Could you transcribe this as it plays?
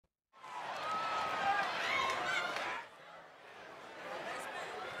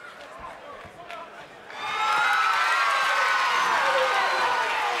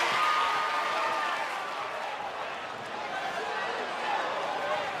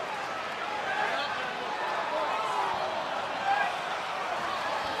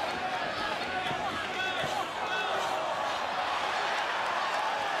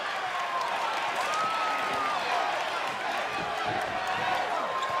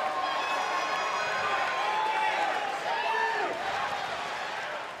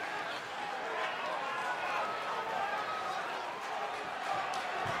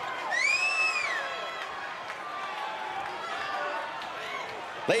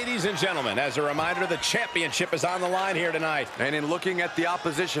Ladies and gentlemen, as a reminder, the championship is on the line here tonight. And in looking at the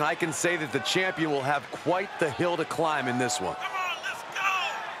opposition, I can say that the champion will have quite the hill to climb in this one. Come on, let's go!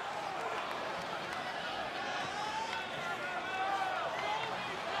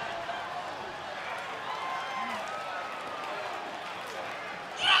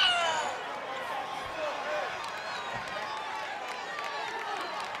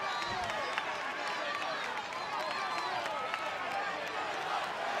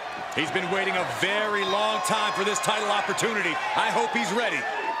 He's been waiting a very long time for this title opportunity. I hope he's ready.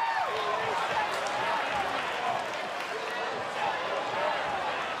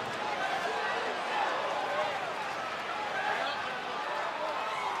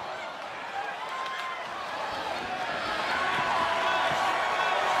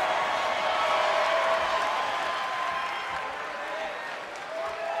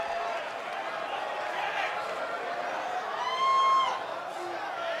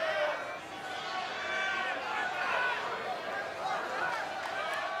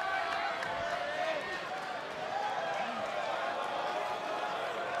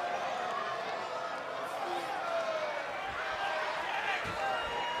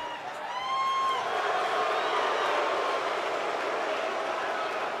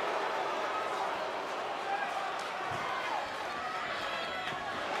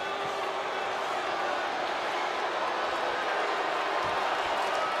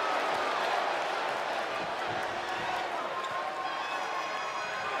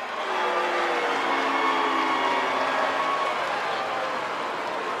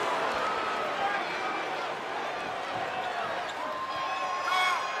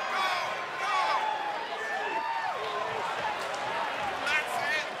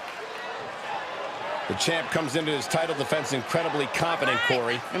 The champ comes into his title defense incredibly confident,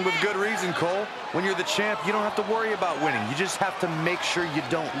 Corey. And with good reason, Cole. When you're the champ, you don't have to worry about winning. You just have to make sure you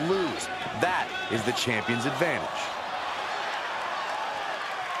don't lose. That is the champion's advantage.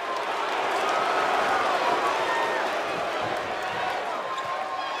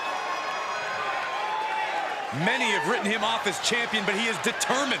 Many have written him off as champion, but he is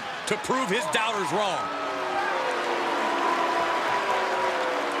determined to prove his doubters wrong.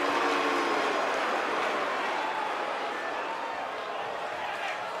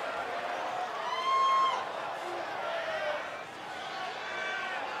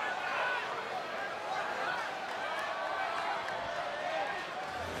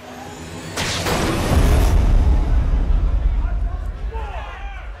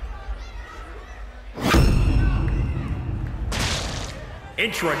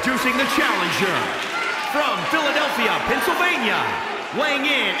 Introducing the challenger, from Philadelphia, Pennsylvania, weighing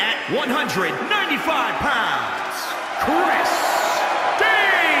in at 195 pounds, Chris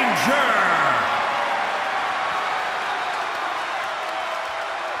Danger!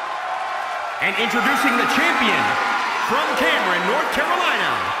 And introducing the champion, from Cameron, North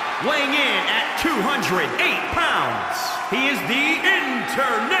Carolina, weighing in at 208 pounds, he is the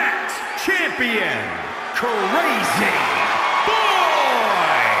Internet Champion, Crazy Boy!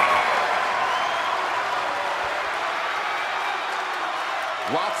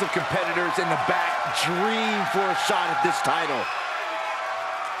 Lots of competitors in the back dream for a shot at this title.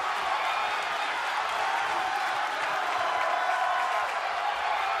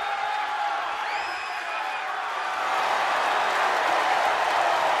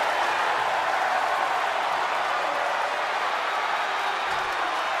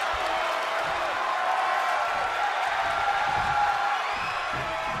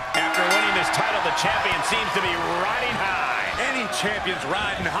 After winning this title, the champion seems to be riding high. Any champion's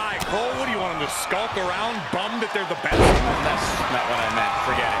riding high, Cole. What do you want them to skulk around, bummed that they're the best? That's not what I meant.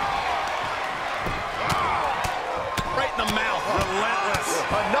 Forget it. Right in the mouth. Relentless.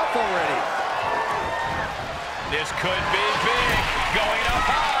 Enough already. This could be big. Going up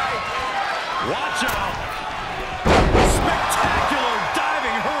high. Watch out. Spectacular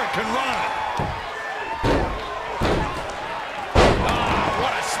diving Hurricane Rana. Oh,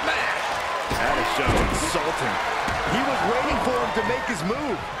 what a smash. That is just insulting. He was waiting for him to make his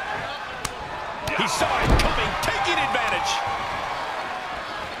move. He saw it coming, taking advantage.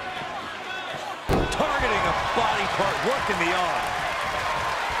 Targeting a body part, working the arm.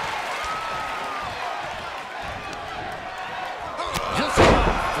 Just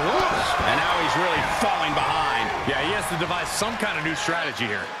got flush. And now he's really falling behind. Yeah, he has to devise some kind of new strategy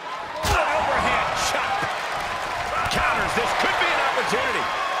here. An overhand chop. Counters. This could be an opportunity.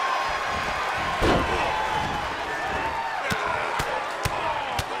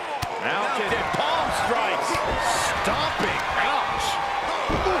 Now Mounted palm strikes. Stomping. Ouch.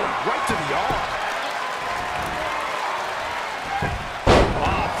 Ooh, right to the arm.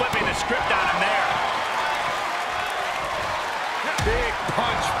 Oh,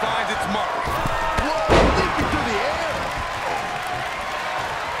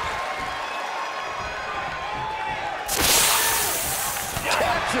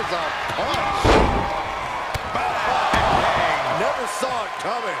 unleashes a punch. Bang! Never saw it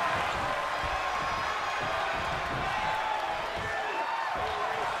coming.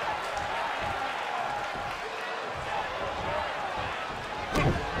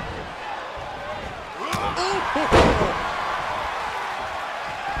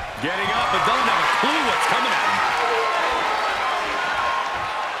 Getting up, but doesn't have a clue what's coming at him.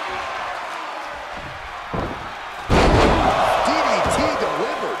 DDT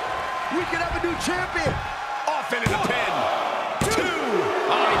delivered. We could have a new champion. Off into the pin. 2.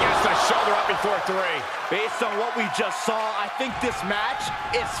 Oh, he gets the shoulder up before 3. Based on what we just saw, I think this match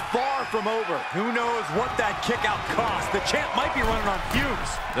is far from over. Who knows what that kick out cost? The champ might be running on fumes.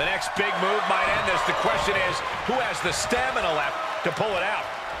 The next big move might end this. The question is, who has the stamina left to pull it out?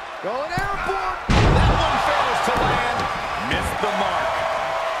 Going airborne. That one fails to land. Missed the mark.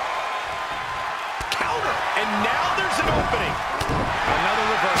 Counter. And now there's an opening. Another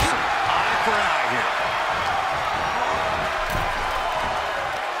reversal. Eye for eye here.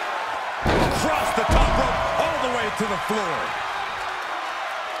 Across the top rope, all the way to the floor.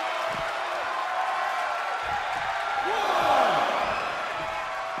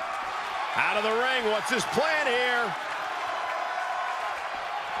 Out of the ring. What's his plan here?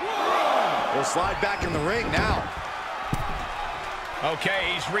 We'll slide back in the ring now.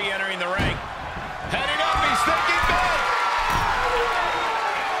 Okay, he's re-entering the ring. Heading up, he's thinking big.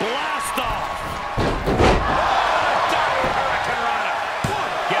 Blast off. Diving Hurricanrana.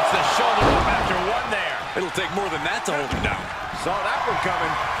 Gets the shoulder up after 1 there. It'll take more than that to hold him down. Saw that one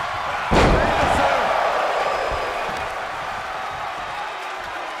coming.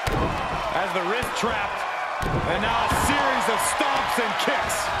 As the wrist trapped, and now a series of stomps and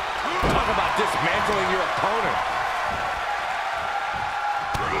kicks. Talk about dismantling your opponent.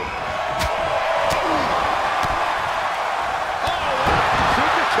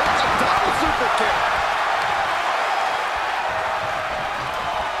 Super kick, a double super kick.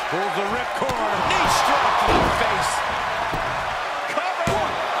 Pulls the ripcord. Knee strike to the face. Cover.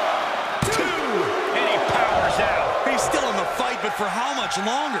 2. And he powers out. He's still in the fight, but for how much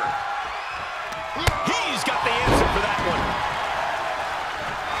longer? He's got the answer for that one.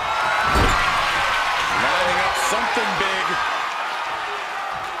 Lining up something big.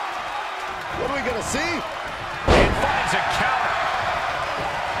 What are we gonna see? And finds a counter.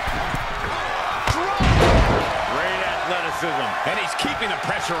 Great athleticism. And he's keeping the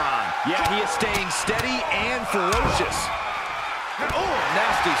pressure on. Yeah, he is staying steady and ferocious. Oh,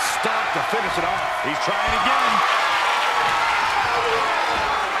 nasty stomp to finish it off. He's trying again.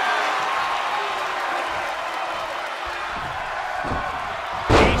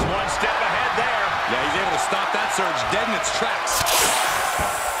 He's 1 step ahead there. Yeah, he's able to stop that surge dead in its tracks.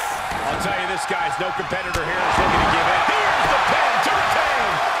 I'll tell you, this guy's no competitor here is looking to give in. Here's the pin to retain.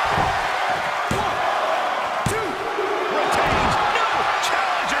 1, 2, retains. No,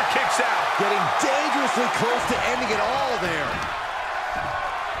 challenger kicks out. Getting dangerously close to ending it all there.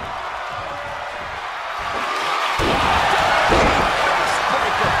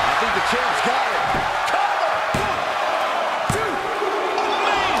 I think the champ's got it. Cover. 1, 2.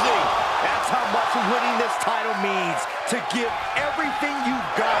 Amazing. That's how much winning this title means. To give everything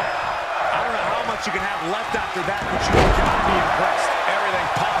you've got. I don't know how much you can have left after that, but you gotta be impressed. Everything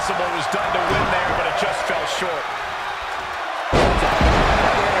possible was done to win there, but it just fell short.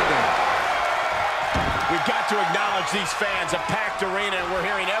 We've got to acknowledge these fans, a packed arena, and we're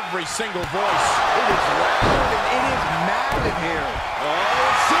hearing every single voice. It is loud and it is mad in here.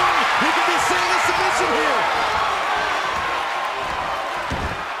 Oh, soon we could be seeing a submission here.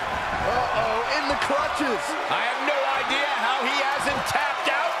 Uh-oh, in the clutches. I have no idea how he hasn't tapped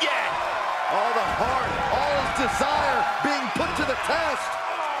out yet. All the heart, all his desire being put to the test.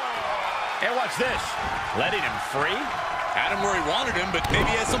 And watch this, letting him free? Had him where he wanted him, but maybe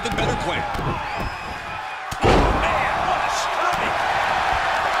he has something better planned. Man, what a strike.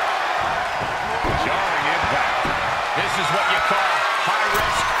 Jarring impact. This is what you call high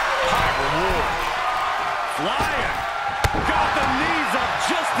risk, high reward. Flying. Got the knees up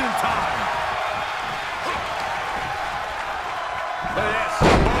just in time. Look at this.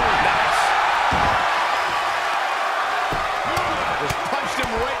 Boom, nice. Just punched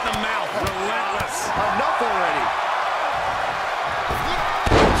him right in the mouth. Relentless. Enough already.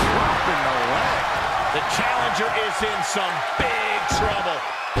 Dropping the leg. The challenger is in some big trouble.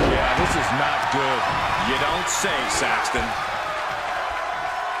 Yeah, this is not good. You don't say, Saxton.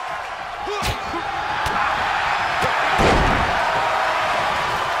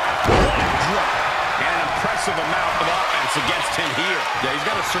 And an impressive amount of offense against him here. Yeah, he's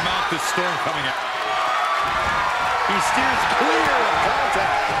got to surmount this storm coming up. He steers clear of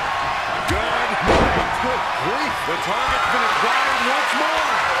contact. Good. Good grief. The target's been acquired once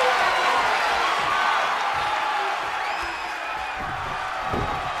more.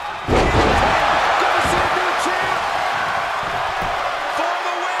 Gonna see a new champ. For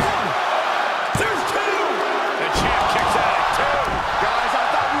the win. There's two. The champ kicks out at two. Guys, I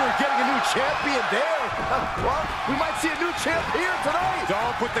thought we were getting a new champion there. Well, we might see a new champ here tonight.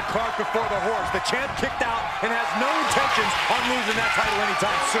 Don't put the cart before the horse. The champ kicked out and has no intentions on losing that title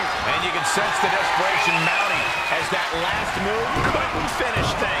anytime soon. And you can sense the desperation mounting as that last move couldn't finish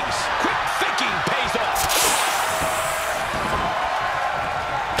things. Quick thinking pays off.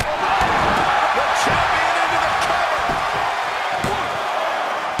 The champion into the cover. 1,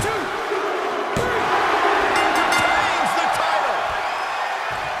 2, 3. Retains the title.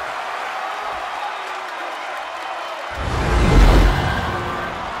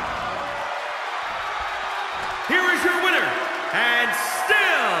 Here is your winner, and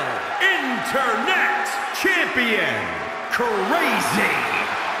still Internet Champion, Crazy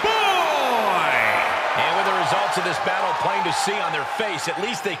Boy! And with the results of this battle plain to see on their face, at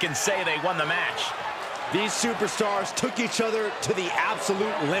least they can say they won the match. These superstars took each other to the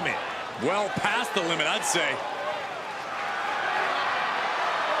absolute limit. Well past the limit, I'd say.